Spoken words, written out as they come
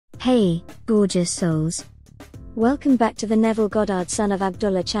Hey, gorgeous souls. Welcome back to the Neville Goddard-Son of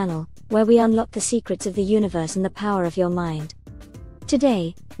Abdullah channel, where we unlock the secrets of the universe and the power of your mind.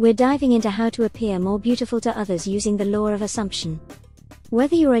 Today, we're diving into how to appear more beautiful to others using the law of assumption.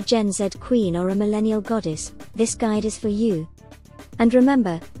 Whether you're a Gen Z queen or a millennial goddess, this guide is for you. And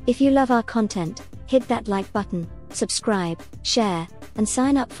remember, if you love our content, hit that like button, subscribe, share, and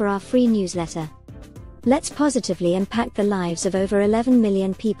sign up for our free newsletter. Let's positively impact the lives of over 11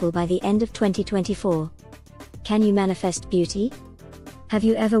 million people by the end of 2024. Can you manifest beauty? Have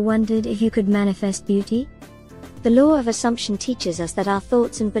you ever wondered if you could manifest beauty? The law of assumption teaches us that our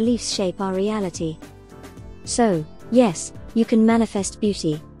thoughts and beliefs shape our reality. So, yes, you can manifest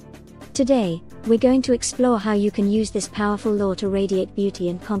beauty. Today, we're going to explore how you can use this powerful law to radiate beauty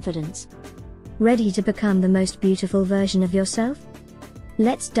and confidence. Ready to become the most beautiful version of yourself?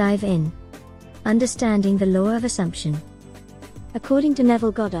 Let's dive in. Understanding the law of assumption. According to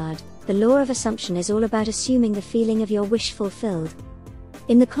Neville Goddard, the law of assumption is all about assuming the feeling of your wish fulfilled.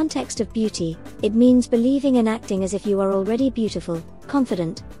 In the context of beauty, it means believing and acting as if you are already beautiful,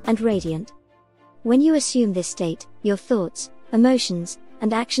 confident, and radiant. When you assume this state, your thoughts, emotions,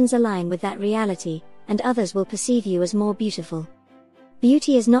 and actions align with that reality, and others will perceive you as more beautiful.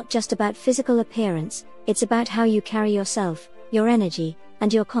 Beauty is not just about physical appearance, it's about how you carry yourself, your energy,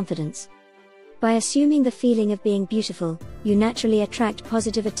 and your confidence. By assuming the feeling of being beautiful, you naturally attract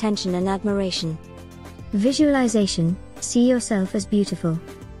positive attention and admiration. Visualization. See yourself as beautiful.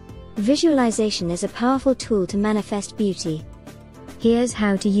 Visualization is a powerful tool to manifest beauty. Here's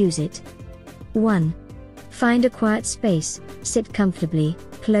how to use it. 1. Find a quiet space, sit comfortably,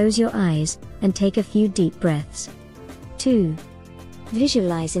 close your eyes, and take a few deep breaths. 2.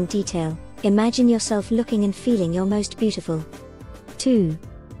 Visualize in detail. Imagine yourself looking and feeling your most beautiful. 2.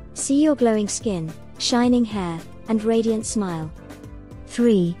 See your glowing skin, shining hair, and radiant smile.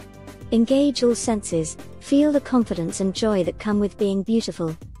 3. Engage all senses, feel the confidence and joy that come with being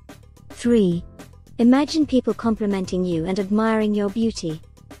beautiful. 3. Imagine people complimenting you and admiring your beauty.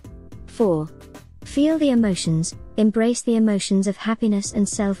 4. Feel the emotions, embrace the emotions of happiness and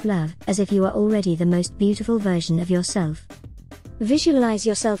self-love, as if you are already the most beautiful version of yourself. Visualize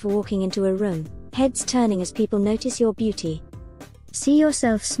yourself walking into a room, heads turning as people notice your beauty. See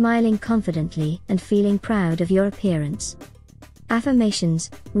yourself smiling confidently and feeling proud of your appearance. Affirmations.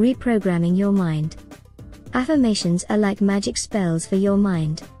 Reprogramming your mind. Affirmations are like magic spells for your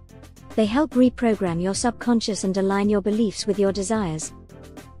mind. They help reprogram your subconscious and align your beliefs with your desires.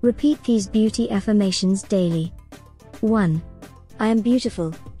 Repeat these beauty affirmations daily. 1. I am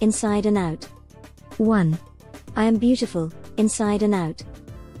beautiful, inside and out. 1. I am beautiful, inside and out.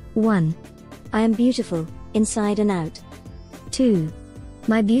 1. I am beautiful, inside and out. 2.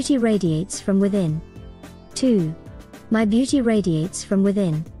 My beauty radiates from within. 2. My beauty radiates from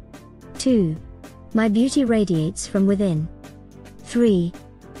within. 2. My beauty radiates from within. 3.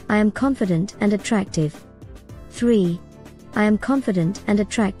 I am confident and attractive. 3. I am confident and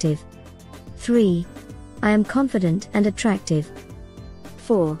attractive. 3. I am confident and attractive.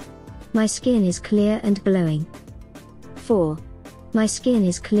 4. My skin is clear and glowing. 4. My skin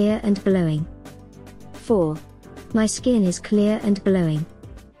is clear and glowing. 4. My skin is clear and glowing.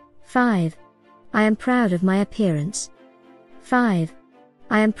 5. I am proud of my appearance. 5.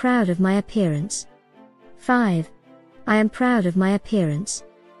 I am proud of my appearance. 5. I am proud of my appearance.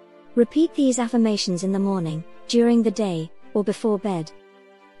 Repeat these affirmations in the morning, during the day, or before bed.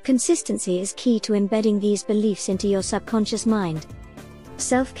 Consistency is key to embedding these beliefs into your subconscious mind.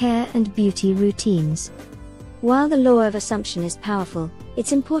 Self-care and beauty routines. While the law of assumption is powerful,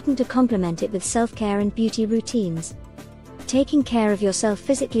 it's important to complement it with self-care and beauty routines. Taking care of yourself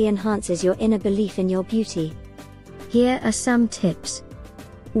physically enhances your inner belief in your beauty. Here are some tips.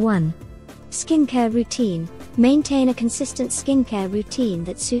 1. Skincare routine. Maintain a consistent skincare routine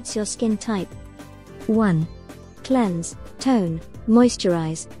that suits your skin type. 1. Cleanse, tone,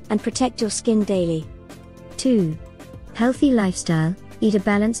 moisturize, and protect your skin daily. 2. Healthy lifestyle. Eat a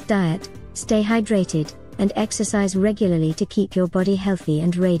balanced diet, stay hydrated, and exercise regularly to keep your body healthy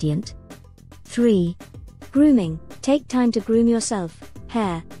and radiant. 3. Grooming. Take time to groom yourself,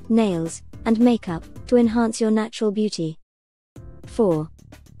 hair, nails, and makeup, to enhance your natural beauty. 4.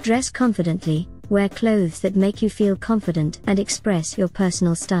 Dress confidently. Wear clothes that make you feel confident and express your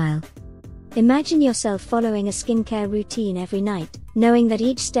personal style. Imagine yourself following a skincare routine every night, knowing that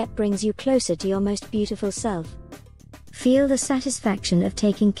each step brings you closer to your most beautiful self. Feel the satisfaction of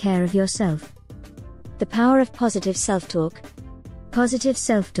taking care of yourself. The power of positive self-talk. Positive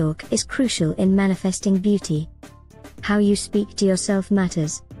self-talk is crucial in manifesting beauty. How you speak to yourself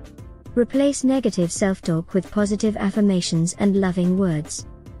matters. Replace negative self-talk with positive affirmations and loving words.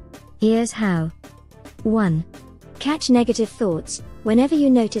 Here's how. 1. Catch negative thoughts. Whenever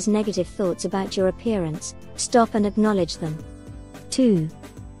you notice negative thoughts about your appearance, stop and acknowledge them. 2.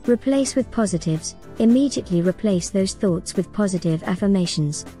 Replace with positives. Immediately replace those thoughts with positive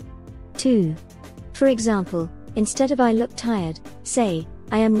affirmations. 2. For example, instead of "I look tired," say,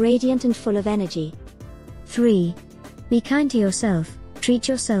 "I am radiant and full of energy." 3. Be kind to yourself. Treat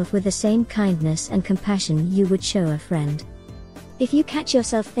yourself with the same kindness and compassion you would show a friend. If you catch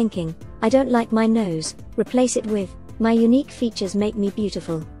yourself thinking, "I don't like my nose," replace it with, "My unique features make me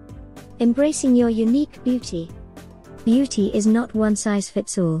beautiful." Embracing your unique beauty. Beauty is not one size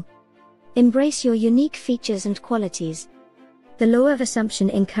fits all. Embrace your unique features and qualities. The law of assumption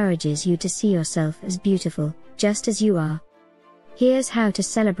encourages you to see yourself as beautiful, just as you are. Here's how to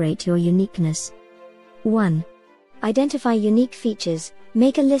celebrate your uniqueness. 1. Identify unique features.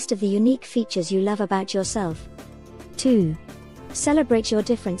 Make a list of the unique features you love about yourself. 2. Celebrate your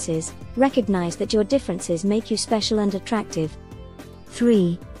differences. Recognize that your differences make you special and attractive.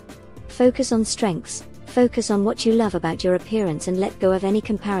 3. Focus on strengths. Focus on what you love about your appearance and let go of any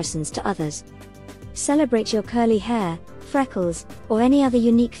comparisons to others. Celebrate your curly hair, freckles, or any other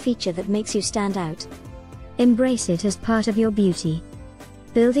unique feature that makes you stand out. Embrace it as part of your beauty.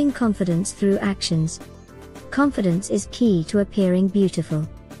 Building confidence through actions. Confidence is key to appearing beautiful.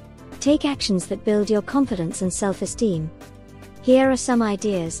 Take actions that build your confidence and self-esteem. Here are some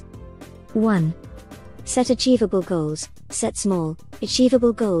ideas. 1. Set achievable goals. Set small,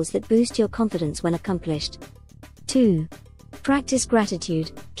 achievable goals that boost your confidence when accomplished. 2. Practice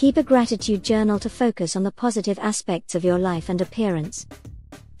gratitude. Keep a gratitude journal to focus on the positive aspects of your life and appearance.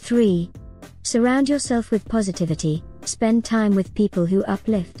 3. Surround yourself with positivity. Spend time with people who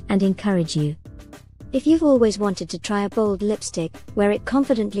uplift and encourage you. If you've always wanted to try a bold lipstick, wear it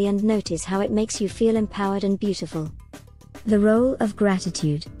confidently and notice how it makes you feel empowered and beautiful. The role of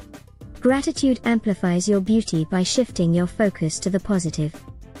gratitude. Gratitude amplifies your beauty by shifting your focus to the positive.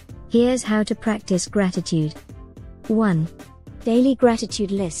 Here's how to practice gratitude. 1. Daily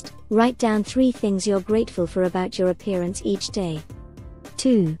gratitude list. Write down 3 things you're grateful for about your appearance each day.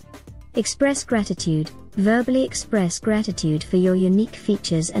 2. Express gratitude. Verbally express gratitude for your unique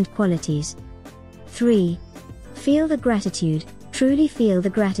features and qualities. 3. Feel the gratitude. Truly feel the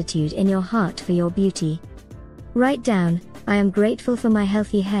gratitude in your heart for your beauty. Write down, "I am grateful for my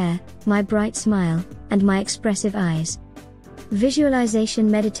healthy hair, my bright smile, and my expressive eyes."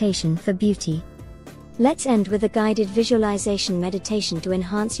 Visualization meditation for beauty. Let's end with a guided visualization meditation to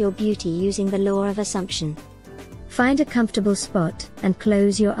enhance your beauty using the law of assumption. Find a comfortable spot and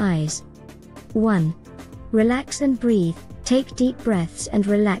close your eyes. 1. Relax and breathe. Take deep breaths and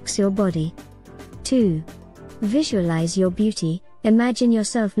relax your body. 2. Visualize your beauty. Imagine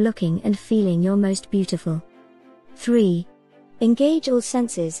yourself looking and feeling your most beautiful. 3. Engage all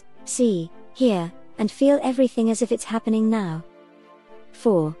senses. See, hear, and feel everything as if it's happening now.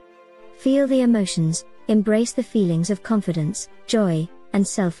 4. Feel the emotions. Embrace the feelings of confidence, joy, and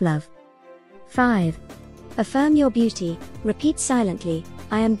self-love. 5. Affirm your beauty. Repeat silently,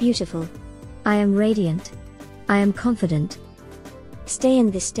 "I am beautiful. I am radiant. I am confident." Stay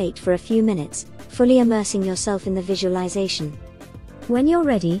in this state for a few minutes, fully immersing yourself in the visualization. When you're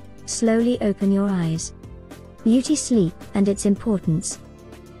ready, slowly open your eyes. Beauty sleep and its importance.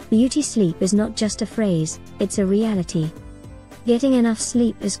 Beauty sleep is not just a phrase, it's a reality. Getting enough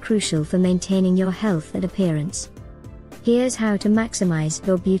sleep is crucial for maintaining your health and appearance. Here's how to maximize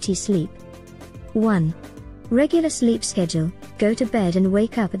your beauty sleep. 1. Regular sleep schedule. Go to bed and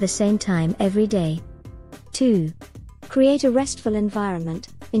wake up at the same time every day. 2. Create a restful environment.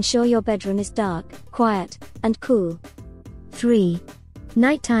 Ensure your bedroom is dark, quiet, and cool. 3.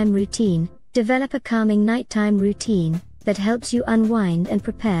 Nighttime routine. Develop a calming nighttime routine that helps you unwind and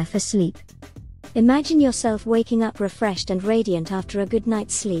prepare for sleep. Imagine yourself waking up refreshed and radiant after a good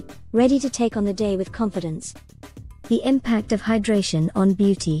night's sleep, ready to take on the day with confidence. The impact of hydration on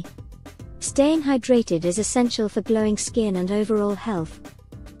beauty. Staying hydrated is essential for glowing skin and overall health.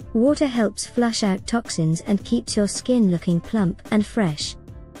 Water helps flush out toxins and keeps your skin looking plump and fresh.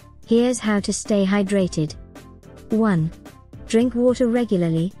 Here's how to stay hydrated. 1. Drink water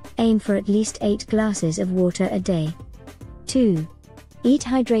regularly. Aim for at least 8 glasses of water a day. 2. Eat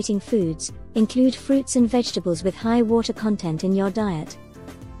hydrating foods. Include fruits and vegetables with high water content in your diet.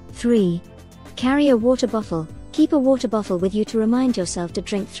 3. Carry a water bottle. Keep a water bottle with you to remind yourself to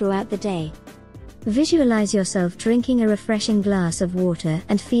drink throughout the day. Visualize yourself drinking a refreshing glass of water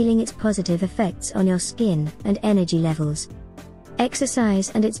and feeling its positive effects on your skin and energy levels.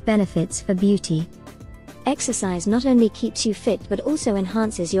 Exercise and its benefits for beauty. Exercise not only keeps you fit but also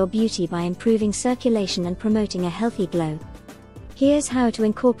enhances your beauty by improving circulation and promoting a healthy glow. Here's how to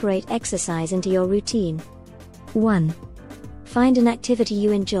incorporate exercise into your routine. 1. Find an activity you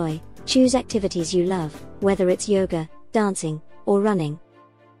enjoy. Choose activities you love, whether it's yoga, dancing, or running.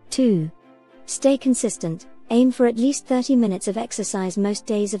 2. Stay consistent. Aim for at least 30 minutes of exercise most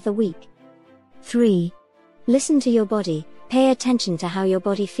days of the week. 3. Listen to your body. Pay attention to how your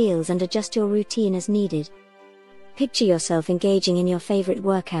body feels and adjust your routine as needed. Picture yourself engaging in your favorite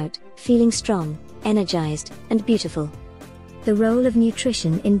workout, feeling strong, energized, and beautiful. The role of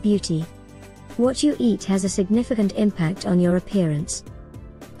nutrition in beauty. What you eat has a significant impact on your appearance.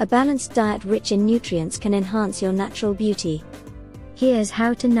 A balanced diet rich in nutrients can enhance your natural beauty. Here's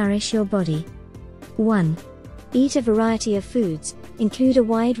how to nourish your body. 1. Eat a variety of foods. Include a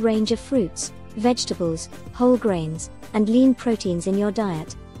wide range of fruits, vegetables, whole grains, and lean proteins in your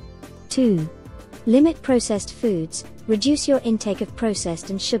diet. 2. Limit processed foods. Reduce your intake of processed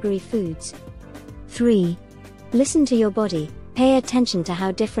and sugary foods. 3. Listen to your body. Pay attention to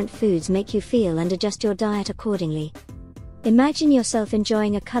how different foods make you feel and adjust your diet accordingly. Imagine yourself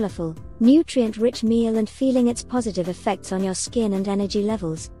enjoying a colorful, nutrient-rich meal and feeling its positive effects on your skin and energy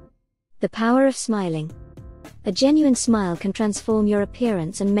levels. The power of smiling. A genuine smile can transform your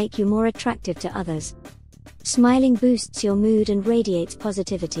appearance and make you more attractive to others. Smiling boosts your mood and radiates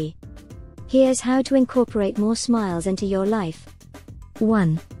positivity. Here's how to incorporate more smiles into your life.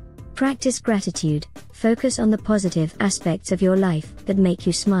 1. Practice gratitude. Focus on the positive aspects of your life that make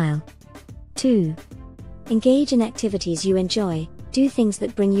you smile. 2. Engage in activities you enjoy. Do things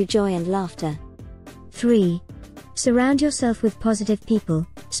that bring you joy and laughter. 3. Surround yourself with positive people.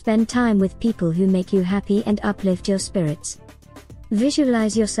 Spend time with people who make you happy and uplift your spirits.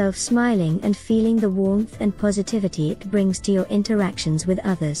 Visualize yourself smiling and feeling the warmth and positivity it brings to your interactions with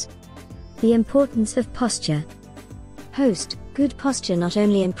others. The importance of posture. Host. Good posture not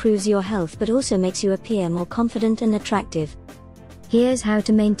only improves your health but also makes you appear more confident and attractive. Here's how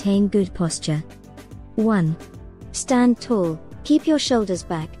to maintain good posture. 1. Stand tall. Keep your shoulders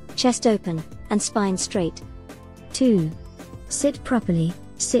back, chest open, and spine straight. 2. Sit properly.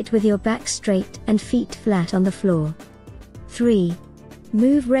 Sit with your back straight and feet flat on the floor. 3.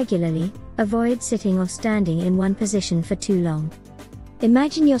 Move regularly. Avoid sitting or standing in one position for too long.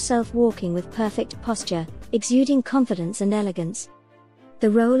 Imagine yourself walking with perfect posture, exuding confidence and elegance. The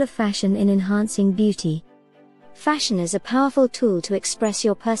role of fashion in enhancing beauty. Fashion is a powerful tool to express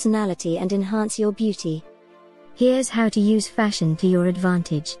your personality and enhance your beauty. Here's how to use fashion to your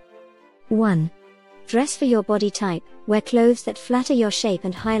advantage. 1. Dress for your body type. Wear clothes that flatter your shape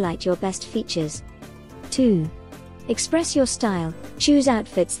and highlight your best features. 2. Express your style. Choose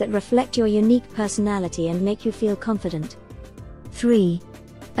outfits that reflect your unique personality and make you feel confident. 3.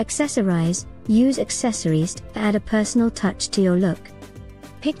 Accessorize. Use accessories to add a personal touch to your look.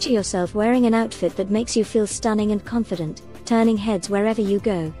 Picture yourself wearing an outfit that makes you feel stunning and confident, turning heads wherever you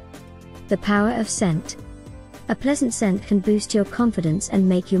go. The power of scent. A pleasant scent can boost your confidence and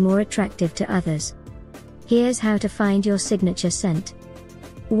make you more attractive to others. Here's how to find your signature scent.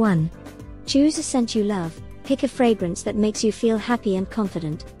 1. Choose a scent you love. Pick a fragrance that makes you feel happy and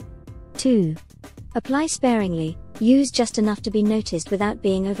confident. 2. Apply sparingly. Use just enough to be noticed without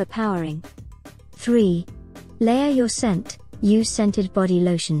being overpowering. 3. Layer your scent. Use scented body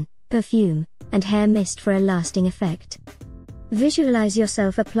lotion, perfume, and hair mist for a lasting effect. Visualize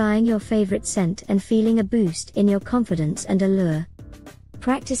yourself applying your favorite scent and feeling a boost in your confidence and allure.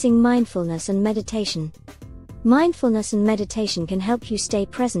 Practicing mindfulness and meditation. Mindfulness and meditation can help you stay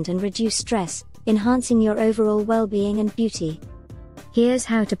present and reduce stress, enhancing your overall well-being and beauty. Here's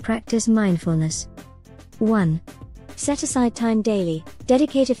how to practice mindfulness. 1. Set aside time daily.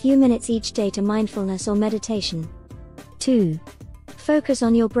 Dedicate a few minutes each day to mindfulness or meditation. 2. Focus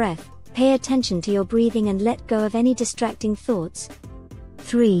on your breath. Pay attention to your breathing and let go of any distracting thoughts.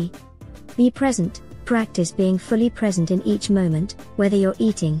 3. Be present. Practice being fully present in each moment, whether you're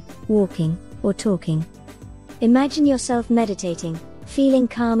eating, walking, or talking. Imagine yourself meditating, feeling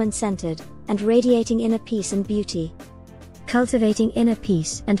calm and centered, and radiating inner peace and beauty. Cultivating inner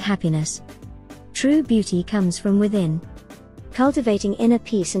peace and happiness. True beauty comes from within. Cultivating inner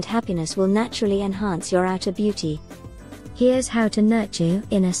peace and happiness will naturally enhance your outer beauty. Here's how to nurture your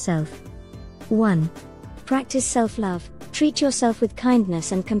inner self. 1. Practice self-love. Treat yourself with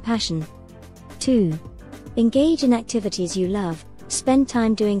kindness and compassion. 2. Engage in activities you love. Spend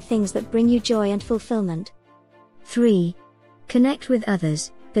time doing things that bring you joy and fulfillment. 3. Connect with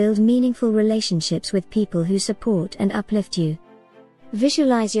others. Build meaningful relationships with people who support and uplift you.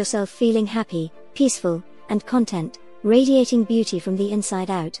 Visualize yourself feeling happy, peaceful, and content, radiating beauty from the inside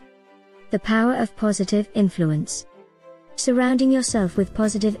out. The power of positive influence. Surrounding yourself with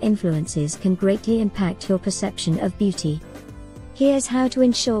positive influences can greatly impact your perception of beauty. Here's how to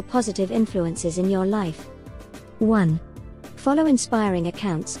ensure positive influences in your life. 1. Follow inspiring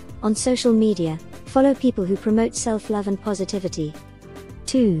accounts. On social media, follow people who promote self-love and positivity.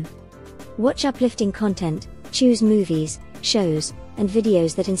 2. Watch uplifting content. Choose movies, shows, and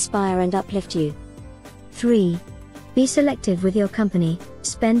videos that inspire and uplift you. 3. Be selective with your company.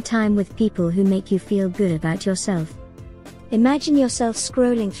 Spend time with people who make you feel good about yourself. Imagine yourself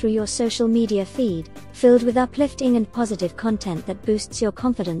scrolling through your social media feed, filled with uplifting and positive content that boosts your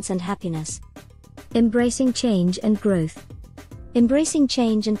confidence and happiness. Embracing change and growth. Embracing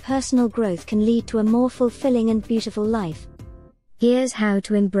change and personal growth can lead to a more fulfilling and beautiful life. Here's how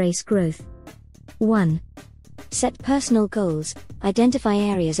to embrace growth. 1. Set personal goals. Identify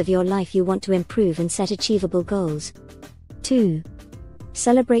areas of your life you want to improve and set achievable goals. 2.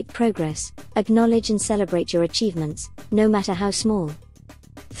 Celebrate progress. Acknowledge and celebrate your achievements, no matter how small.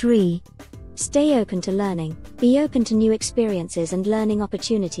 3. Stay open to learning. Be open to new experiences and learning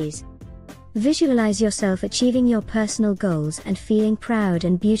opportunities. Visualize yourself achieving your personal goals and feeling proud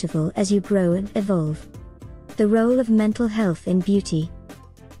and beautiful as you grow and evolve. The role of mental health in beauty.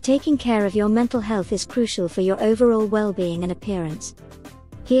 Taking care of your mental health is crucial for your overall well-being and appearance.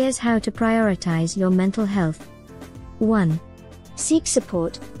 Here's how to prioritize your mental health. 1. Seek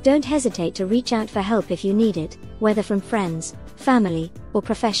support. Don't hesitate to reach out for help if you need it, whether from friends, family, or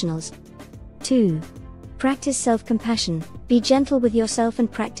professionals. 2. Practice self-compassion. Be gentle with yourself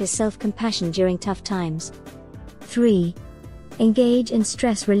and practice self-compassion during tough times. 3. Engage in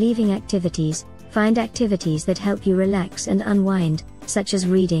stress-relieving activities. Find activities that help you relax and unwind, such as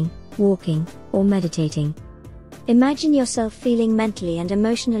reading, walking, or meditating. Imagine yourself feeling mentally and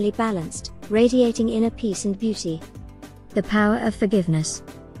emotionally balanced, radiating inner peace and beauty. The power of forgiveness.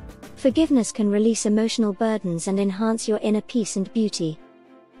 Forgiveness can release emotional burdens and enhance your inner peace and beauty.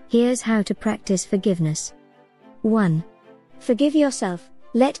 Here's how to practice forgiveness. 1. Forgive yourself.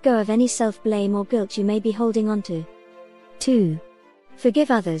 Let go of any self-blame or guilt you may be holding onto. 2.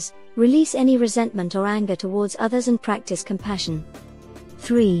 Forgive others. Release any resentment or anger towards others and practice compassion.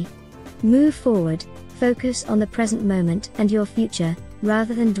 3. Move forward. Focus on the present moment and your future,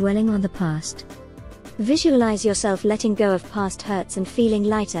 rather than dwelling on the past. Visualize yourself letting go of past hurts and feeling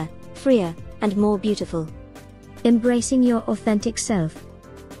lighter, freer, and more beautiful. Embracing your authentic self.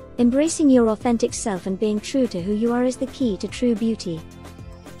 Embracing your authentic self and being true to who you are is the key to true beauty.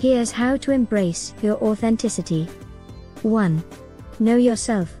 Here's how to embrace your authenticity. 1. Know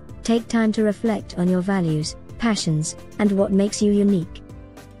yourself. Take time to reflect on your values, passions, and what makes you unique.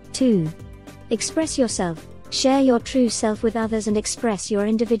 2. Express yourself. Share your true self with others and express your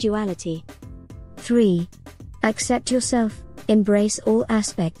individuality. 3. Accept yourself. Embrace all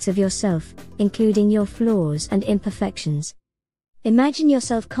aspects of yourself, including your flaws and imperfections. Imagine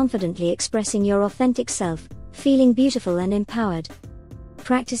yourself confidently expressing your authentic self, feeling beautiful and empowered.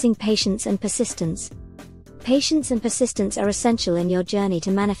 Practicing patience and persistence. Patience and persistence are essential in your journey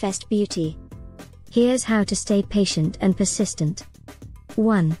to manifest beauty. Here's how to stay patient and persistent.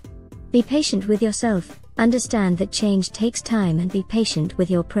 1. Be patient with yourself. Understand that change takes time and be patient with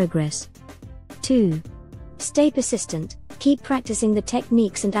your progress. 2. Stay persistent. Keep practicing the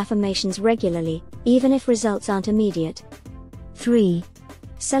techniques and affirmations regularly, even if results aren't immediate. 3.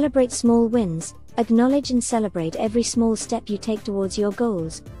 Celebrate small wins. Acknowledge and celebrate every small step you take towards your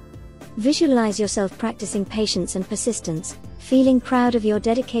goals. Visualize yourself practicing patience and persistence, feeling proud of your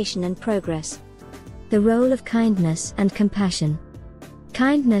dedication and progress. The role of kindness and compassion.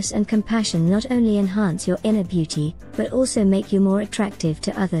 Kindness and compassion not only enhance your inner beauty, but also make you more attractive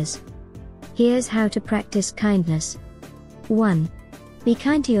to others. Here's how to practice kindness. 1. Be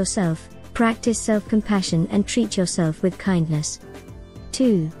kind to yourself. Practice self-compassion and treat yourself with kindness.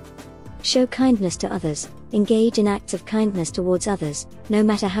 2. Show kindness to others. Engage in acts of kindness towards others, no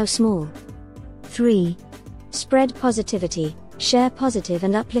matter how small. 3. Spread positivity. Share positive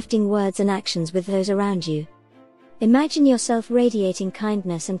and uplifting words and actions with those around you. Imagine yourself radiating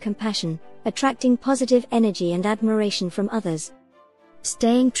kindness and compassion, attracting positive energy and admiration from others.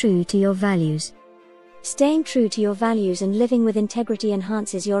 Staying true to your values. Staying true to your values and living with integrity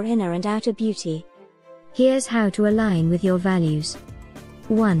enhances your inner and outer beauty. Here's how to align with your values.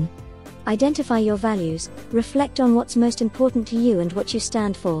 1. Identify your values. Reflect on what's most important to you and what you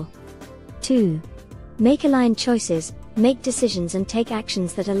stand for. 2. Make aligned choices. Make decisions and take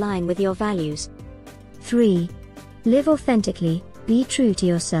actions that align with your values. 3. Live authentically. Be true to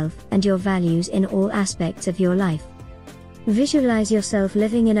yourself and your values in all aspects of your life. Visualize yourself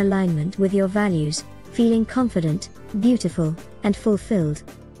living in alignment with your values, feeling confident, beautiful, and fulfilled.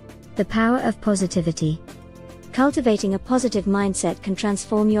 The power of positivity. Cultivating a positive mindset can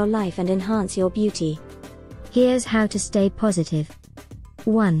transform your life and enhance your beauty. Here's how to stay positive.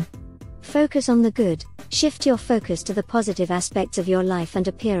 1. Focus on the good. Shift your focus to the positive aspects of your life and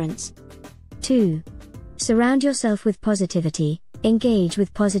appearance. 2. Surround yourself with positivity. Engage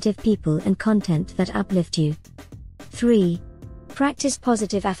with positive people and content that uplift you. 3. Practice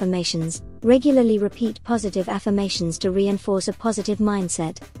positive affirmations. Regularly repeat positive affirmations to reinforce a positive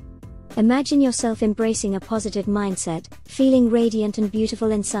mindset. Imagine yourself embracing a positive mindset, feeling radiant and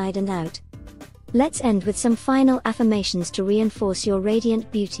beautiful inside and out. Let's end with some final affirmations to reinforce your radiant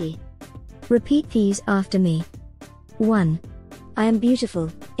beauty. Repeat these after me. 1. I am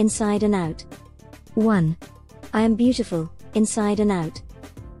beautiful, inside and out. 1. I am beautiful, inside and out.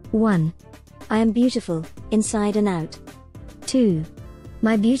 1. I am beautiful, inside and out. 2.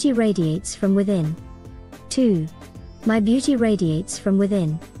 My beauty radiates from within. 2. My beauty radiates from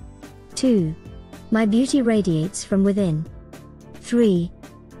within. 2. My beauty radiates from within. 3.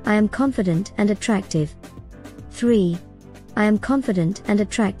 I am confident and attractive. 3. I am confident and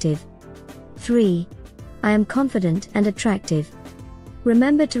attractive. 3. I am confident and attractive.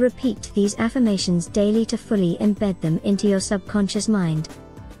 Remember to repeat these affirmations daily to fully embed them into your subconscious mind.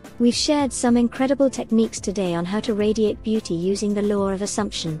 We've shared some incredible techniques today on how to radiate beauty using the law of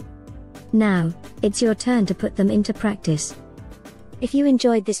assumption. Now, it's your turn to put them into practice. If you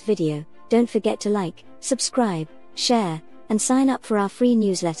enjoyed this video, don't forget to like, subscribe, share, and sign up for our free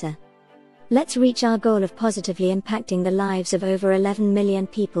newsletter. Let's reach our goal of positively impacting the lives of over 11 million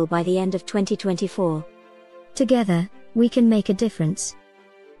people by the end of 2024. Together, we can make a difference.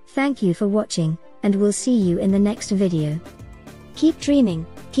 Thank you for watching, and we'll see you in the next video. Keep dreaming,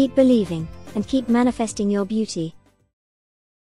 keep believing, and keep manifesting your beauty.